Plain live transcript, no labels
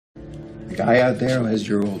The guy out there who has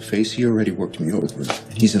your old face, he already worked me over.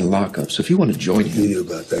 And he's in lockup, so if you want to join him... You knew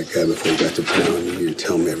about that guy before you got to town. You need to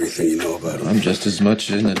tell me everything you know about him. I'm just as much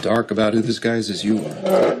in the dark about who this guy is as you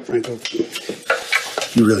are. Franco,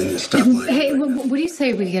 you really need to stop lying. Hey, what do you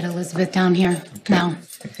say we get Elizabeth down here now?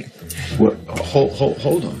 What?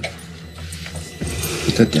 Hold on.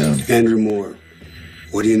 Put that down. Andrew Moore,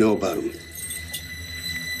 what do you know about him?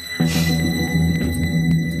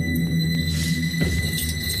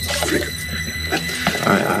 Franco.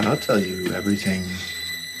 I'll tell you everything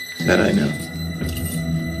that I know.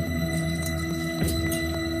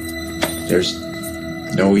 There's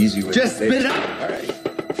no easy way. Just spit it out! All right.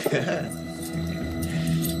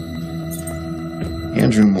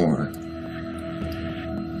 Andrew Moore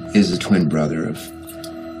is the twin brother of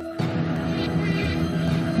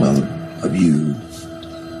you.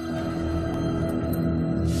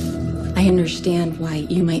 I understand why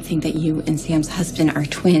you might think that you and Sam's husband are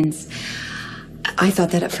twins. I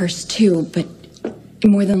thought that at first too, but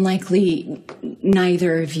more than likely,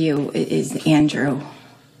 neither of you is Andrew.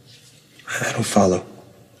 I don't follow.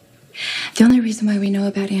 The only reason why we know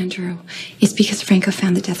about Andrew is because Franco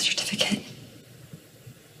found the death certificate.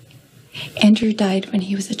 Andrew died when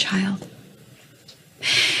he was a child.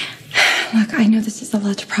 Look, I know this is a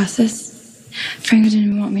lot to process. Franco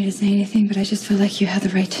didn't want me to say anything, but I just feel like you had the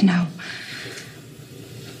right to know.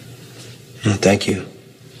 No, thank you.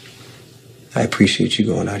 I appreciate you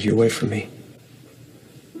going out of your way for me.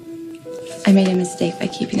 I made a mistake by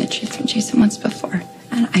keeping the truth from Jason once before,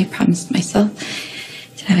 and I promised myself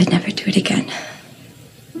that I would never do it again.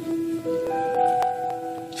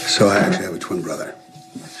 So I actually have a twin brother.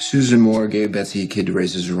 Susan Moore gave Betsy a kid to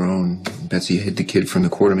raise as her own. Betsy hid the kid from the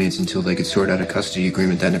quartermates until they could sort out a custody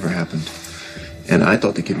agreement. That never happened. And I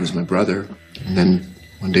thought the kid was my brother. And then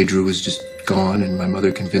one day Drew was just gone, and my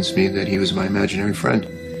mother convinced me that he was my imaginary friend.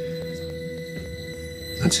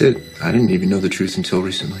 That's it. I didn't even know the truth until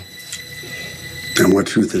recently. And what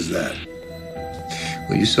truth is that?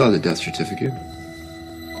 Well, you saw the death certificate.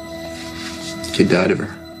 The kid died of a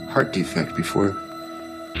heart defect before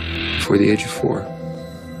the age of 4.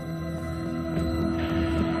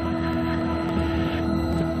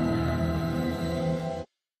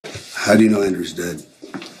 How do you know Andrew's dead?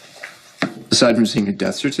 Aside from seeing a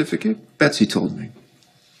death certificate, Betsy told me.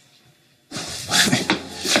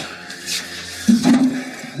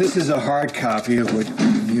 This is a hard copy of what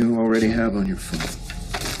you already have on your phone.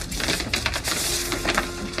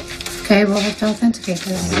 Okay, we'll have to authenticate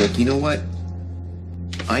this. Look, you know what?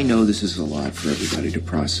 I know this is a lot for everybody to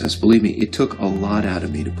process. Believe me, it took a lot out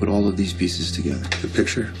of me to put all of these pieces together. The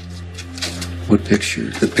picture? What picture?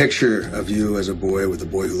 The picture of you as a boy with a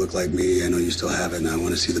boy who looked like me. I know you still have it, and I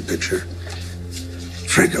want to see the picture.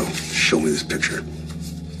 Franco, show me this picture.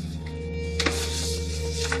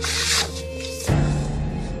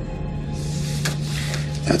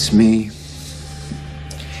 That's me.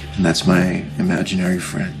 And that's my imaginary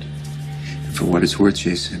friend. And for what it's worth,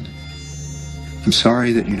 Jason, I'm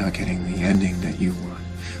sorry that you're not getting the ending that you want.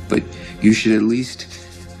 But you should at least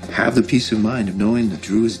have the peace of mind of knowing that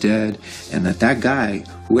Drew is dead and that that guy,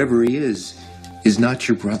 whoever he is not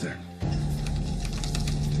your brother.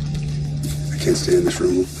 I can't stay in this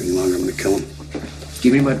room any longer. I'm going to kill him.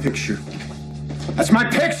 Give me my picture. That's my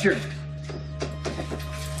picture!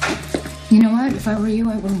 You know what? If I were you,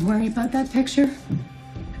 I wouldn't worry about that picture.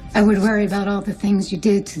 I would worry about all the things you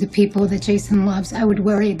did to the people that Jason loves. I would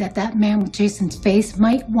worry that that man with Jason's face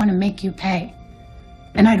might want to make you pay.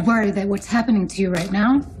 And I'd worry that what's happening to you right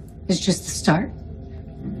now is just the start.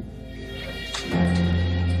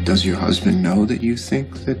 Does your husband know that you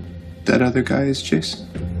think that that other guy is Jason?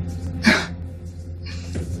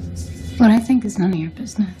 What I think is none of your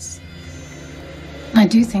business. I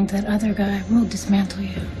do think that other guy will dismantle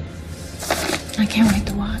you. I can't wait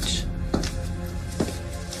to watch.